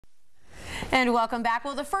And welcome back.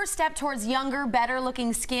 Well, the first step towards younger, better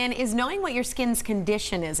looking skin is knowing what your skin's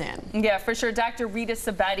condition is in. Yeah, for sure. Dr. Rita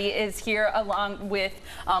Sabeti is here along with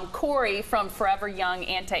Corey from Forever Young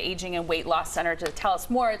Anti-Aging and Weight Loss Center to tell us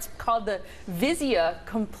more. It's called the VISIA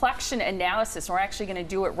Complexion Analysis. We're actually going to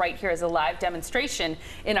do it right here as a live demonstration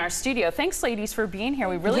in our studio. Thanks, ladies, for being here.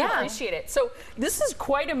 We really appreciate it. So this is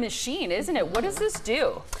quite a machine, isn't it? What does this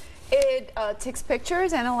do? It takes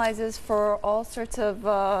pictures, analyzes for all sorts of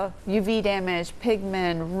UV damage,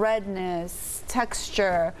 pigment, redness,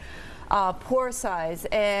 texture, pore size,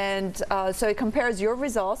 and so it compares your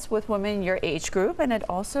results with women in your age group, and it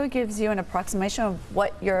also gives you an approximation of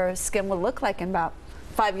what your skin will look like in about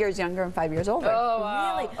 5 years younger and 5 years older. Oh,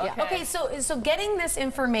 wow. Really? Yeah. Okay, so getting this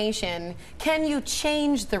information, can you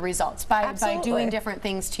change the results by doing different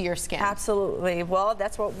things to your skin? Absolutely. Well,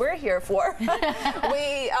 that's what we're here for.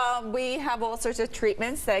 We have all sorts of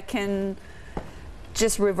treatments that can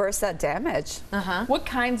just reverse that damage. What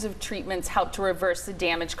kinds of treatments help to reverse the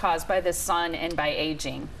damage caused by the sun and by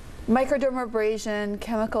aging? Microdermabrasion,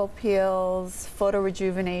 chemical peels,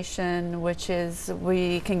 photorejuvenation, which is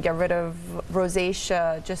we can get rid of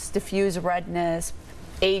rosacea, just diffuse redness,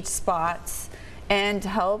 age spots, and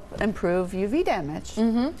help improve UV damage.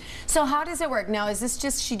 So how does it work? Now, is this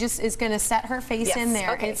just, she just is going to set her face in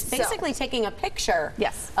there? Okay, It's basically taking a picture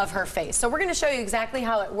of her face. So we're going to show you exactly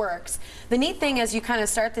how it works. The neat thing as you kind of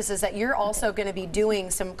start this is that you're also going to be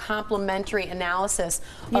doing some complementary analysis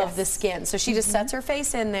of the skin. So she just sets her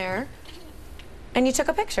face in there, and you took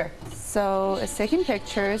a picture. So it's taking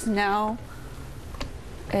pictures. Now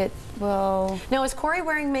it will... Now, is Corey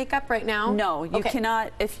wearing makeup right now? No, you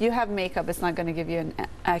cannot. If you have makeup, it's not going to give you an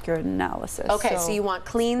accurate analysis. Okay, so you want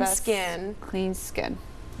clean skin. Clean skin.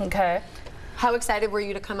 Okay. How excited were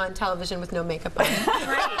you to come on television with no makeup on?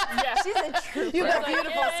 Great. Yeah. She's a trooper. You got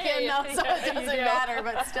beautiful skin now, so it doesn't matter,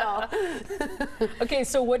 but still. Okay,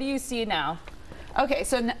 so what do you see now? Okay,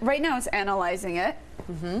 so right now it's analyzing it.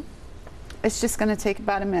 It's just going to take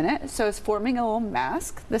about a minute. So it's forming a little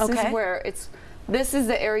mask. This is where it's... This is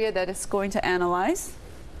the area that it's going to analyze.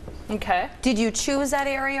 Okay. Did you choose that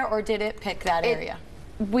area, or did it pick that area?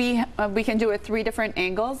 We can do it 3 different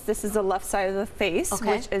angles. This is the left side of the face,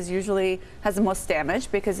 which is usually has the most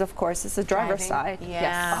damage because, of course, it's the driver's side.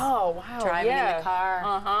 Yeah. Oh, wow. Driving in the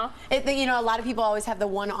car. You know, a lot of people always have the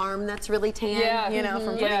one arm that's really tan. You know,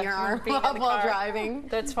 from putting your arm up while driving.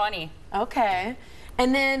 That's funny. Okay.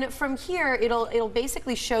 And then from here, it'll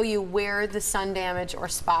basically show you where the sun damage or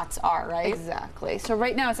spots are, right? Exactly. So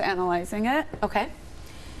right now it's analyzing it. Okay.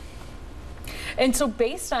 And so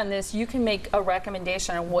based on this, you can make a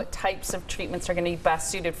recommendation on what types of treatments are going to be best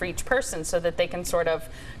suited for each person so that they can sort of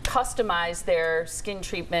customize their skin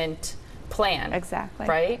treatment plan. Exactly.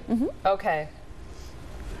 Right? Okay.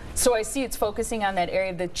 So I see it's focusing on that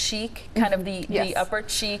area of the cheek, kind of the upper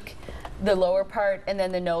cheek, the lower part, and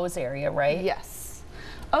then the nose area, right? Yes.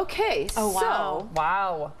 Okay,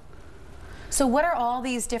 wow. So what are all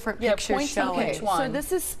these different pictures showing? Each one. So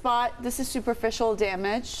this is superficial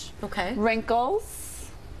damage. Okay. Wrinkles.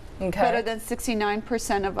 Okay. Better than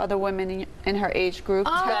 69% of other women in her age group.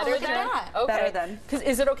 Oh, better than that. Okay. Better than.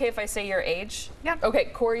 Is it okay if I say your age? Yeah. Okay,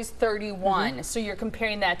 Corey's 31. So you're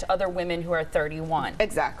comparing that to other women who are 31.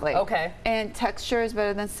 Exactly. Okay. And texture is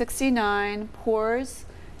better than 69. Pores,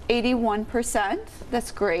 81%.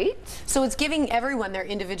 That's great. So it's giving everyone their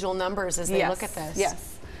individual numbers as they look at this.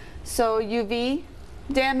 Yes. So UV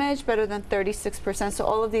damage better than 36%. So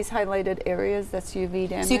all of these highlighted areas, that's UV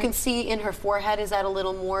damage. So you can see in her forehead, is that a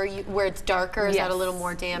little more, where it's darker, is that a little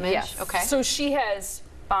more damage? Yes. Okay. So she has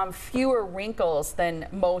fewer wrinkles than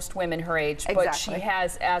most women her age, but she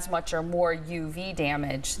has as much or more UV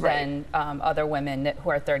damage than other women who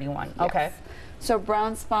are 31. Yes. Okay. So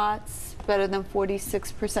brown spots, better than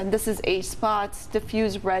 46%. This is age spots,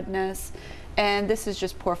 diffuse redness, and this is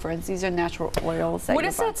just porphyrins. These are natural oils. What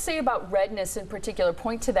does that say about redness in particular?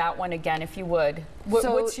 Point to that one again, if you would.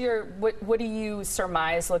 What do you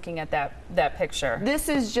surmise looking at that picture? This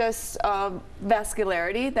is just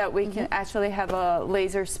vascularity that we can actually have a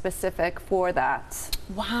laser specific for that.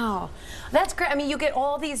 Wow, that's great. I mean, you get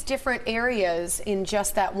all these different areas in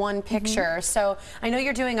just that one picture. So I know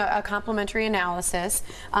you're doing a complementary analysis.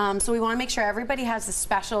 So we want to make sure everybody has the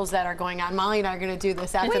specials that are going on. Molly and I are going to do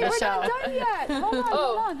this after the show. We're not done yet.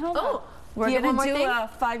 Hold on. We're Do you have going one to more do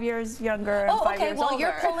thing? 5 years younger and Oh, 5 okay. years Well, older.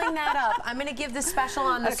 you're pulling that up. I'm going to give the special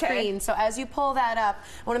on the screen. So as you pull that up,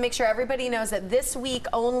 I want to make sure everybody knows that this week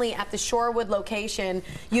only at the Shorewood location,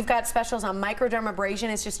 you've got specials on microdermabrasion.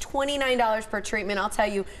 It's just $29 per treatment. I'll tell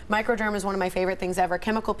you, microderm is one of my favorite things ever.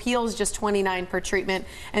 Chemical peels, just $29 per treatment.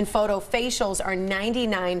 And photo facials are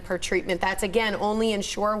 $99 per treatment. That's, again, only in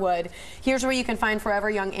Shorewood. Here's where you can find Forever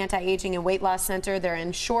Young Anti-Aging and Weight Loss Center. They're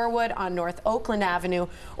in Shorewood on North Oakland Avenue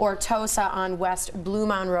or Tosa on West Blue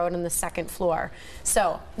Mound Road on the 2nd floor.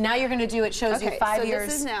 So now you're going to do, it shows you 5 years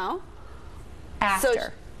this is now.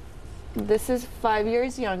 after. So this is 5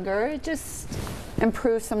 years younger. It just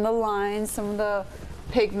improves some of the lines, some of the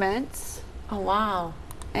pigments. Oh, wow.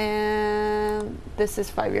 And this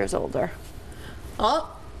is 5 years older.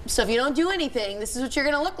 Oh, so if you don't do anything, this is what you're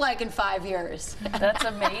going to look like in 5 years. That's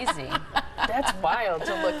amazing. That's wild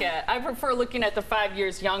to look at. I prefer looking at the 5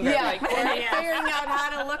 years younger. Yeah, Like, figuring out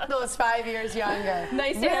how to look those 5 years younger.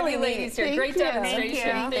 nice to have you ladies here. Great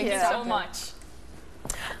demonstration. Thank you so much.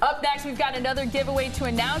 Up next, we've got another giveaway to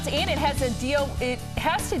announce, and it has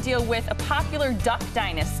to deal with a popular duck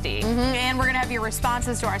dynasty. And we're going to have your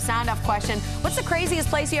responses to our sound off question. What's the craziest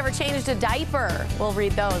place you ever changed a diaper? We'll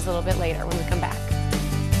read those a little bit later when we come back.